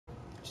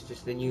It's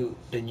just new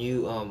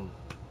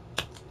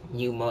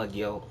mod,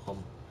 yo.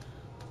 I'm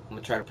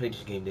gonna try to play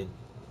this game then.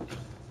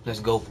 Let's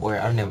go for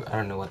it. I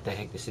don't know what the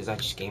heck this is. I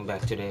just came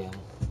back today.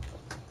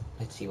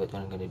 Let's see what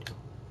I'm gonna do.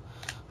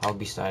 I'll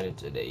be silent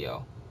today,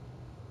 yo.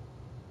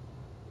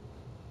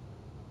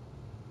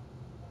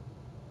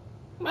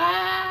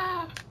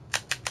 Ah!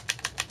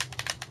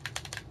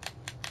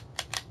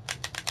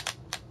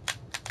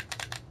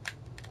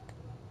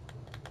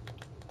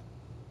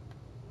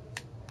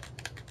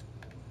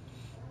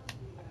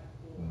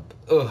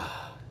 Ugh.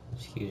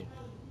 Excuse me.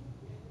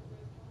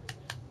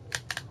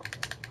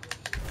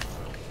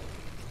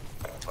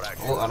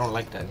 Oh, I don't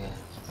like that guy.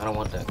 I don't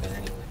want that guy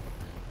anyway.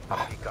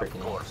 Ah,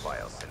 freaking ass.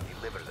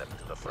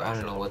 I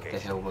don't know what the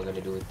hell we're gonna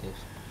do with this.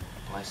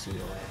 Oh, I see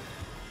your ass.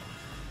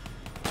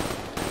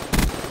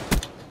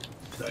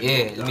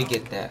 Yeah, let me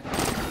get that.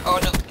 Oh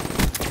no.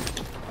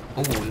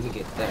 Oh, let me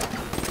get that.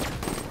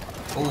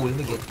 Oh, let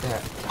me get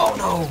that. Oh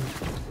no.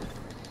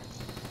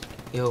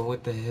 Yo,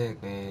 what the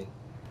heck, man?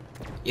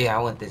 Yeah, I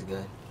want this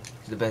gun.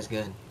 It's the best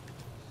gun.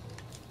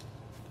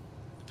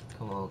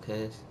 Come on,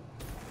 cuz.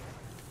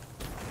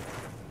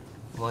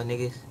 Come on,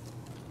 niggas.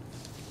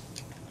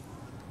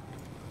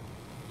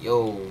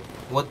 Yo,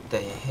 what the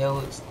hell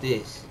is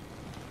this?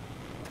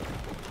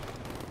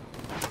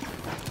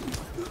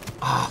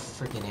 Ah,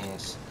 freaking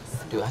ass.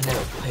 Dude, I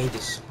never played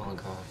this. Oh my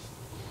gosh.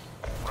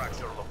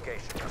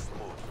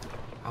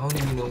 I don't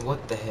even know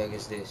what the heck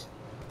is this.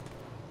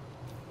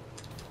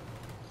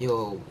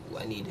 Yo,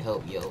 I need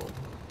help, yo.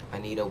 I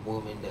need a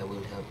woman that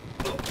will help.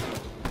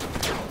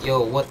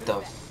 Yo, what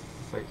the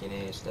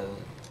freaking ass, though?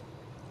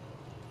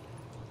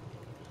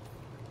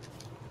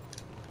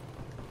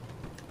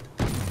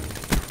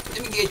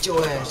 Let me get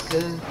your ass,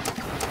 cuz.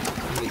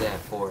 Give me that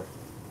for.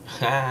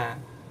 Ha.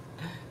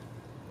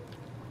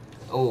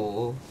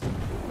 Oh.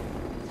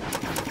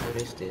 What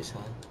is this, huh?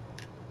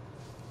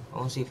 I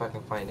want to see if I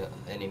can find an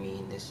enemy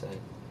in this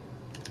side.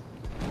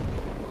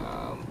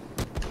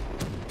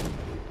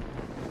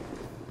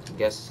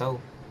 Guess so.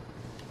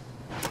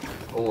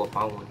 Oh, I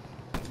found one.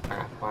 I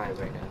got 5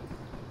 right now.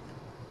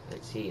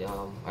 Let's see.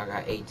 I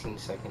got 18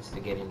 seconds to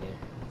get in there.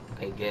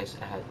 I guess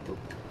I had to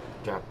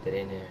drop that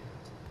in there.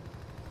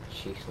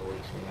 She's so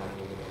wasting. I don't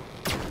even know.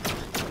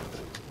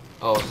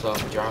 Oh, so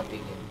I'm dropping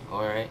him.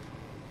 Alright.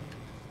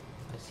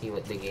 Let's see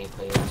what the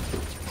gameplay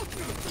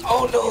is.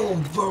 Oh no,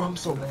 bro, I'm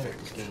so bad at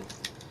this game.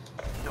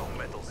 No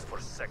medals for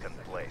second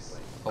place.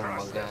 Oh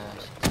my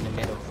gosh. In the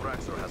middle.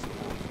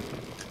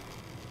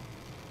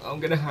 I'm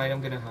gonna hide.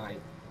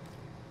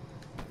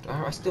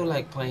 I still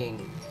like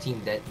playing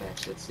Team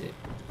Deathmatch, that's it.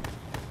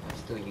 I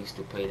still used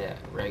to play that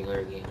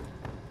regular game.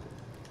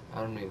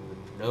 I don't even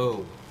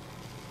know.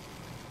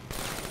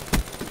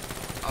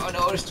 Oh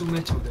no, there's too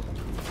much of them.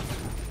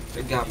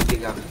 They got me.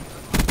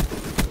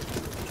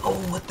 Oh,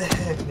 what the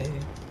heck,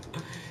 man?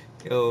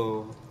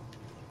 Yo.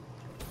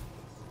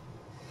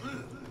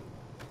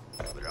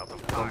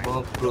 Come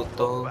on,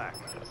 Pluto.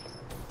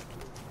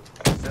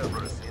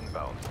 Cerberus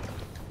inbound.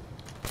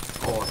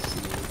 Oh, I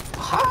see you.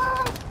 Ha!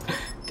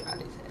 Got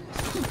his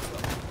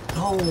ass.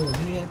 No,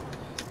 man.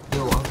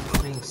 Yo, I'm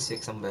playing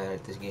 6. I'm bad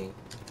at this game.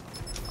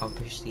 I'm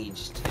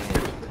prestige 10.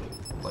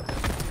 What?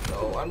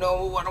 No, I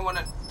know. I don't want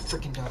to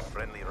freaking die.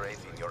 Friendly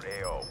raising your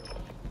AO.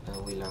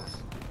 No, we lost.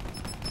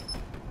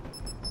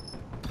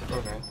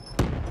 Okay.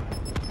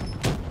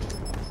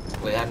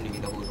 Wait, I don't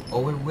even know who.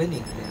 Oh, we're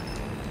winning.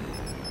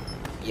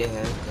 Yeah,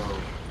 let's go.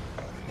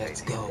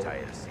 Let's go.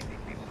 Entire city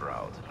be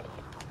proud.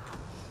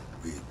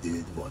 We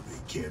did what we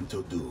came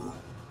to do.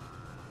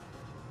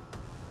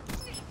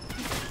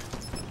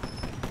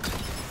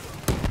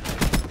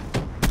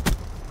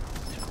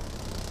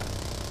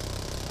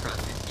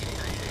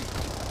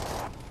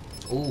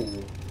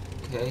 Ooh,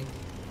 okay.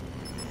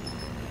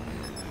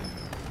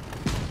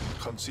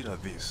 Consider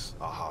this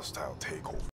a hostile takeover.